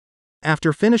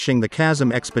After finishing the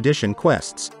Chasm Expedition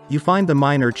Quests, you find the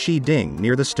miner Chi Ding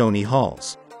near the stony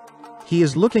halls. He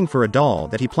is looking for a doll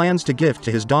that he plans to gift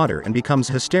to his daughter and becomes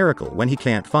hysterical when he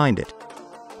can't find it.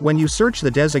 When you search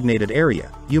the designated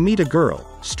area, you meet a girl,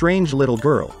 strange little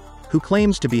girl, who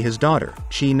claims to be his daughter,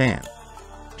 Chi Nan.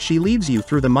 She leads you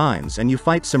through the mines and you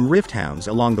fight some rifthounds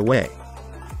along the way.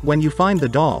 When you find the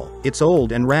doll, it's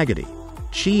old and raggedy.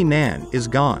 Chi Nan is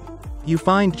gone. You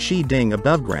find Chi Ding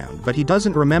above ground, but he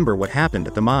doesn't remember what happened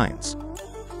at the mines.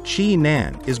 Chi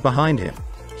Nan is behind him.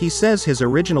 He says his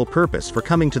original purpose for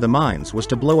coming to the mines was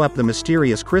to blow up the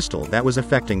mysterious crystal that was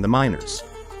affecting the miners.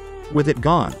 With it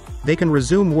gone, they can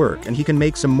resume work and he can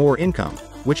make some more income,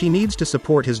 which he needs to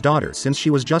support his daughter since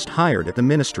she was just hired at the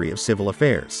Ministry of Civil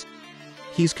Affairs.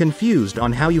 He's confused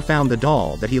on how you found the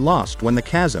doll that he lost when the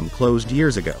chasm closed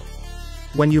years ago.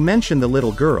 When you mention the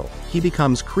little girl, he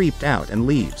becomes creeped out and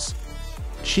leaves.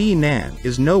 Chi Nan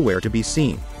is nowhere to be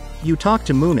seen. You talk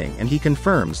to Mooning and he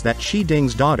confirms that Chi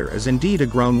Ding's daughter is indeed a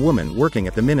grown woman working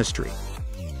at the ministry.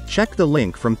 Check the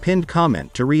link from pinned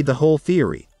comment to read the whole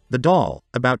theory, The Doll,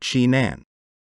 about Chi Nan.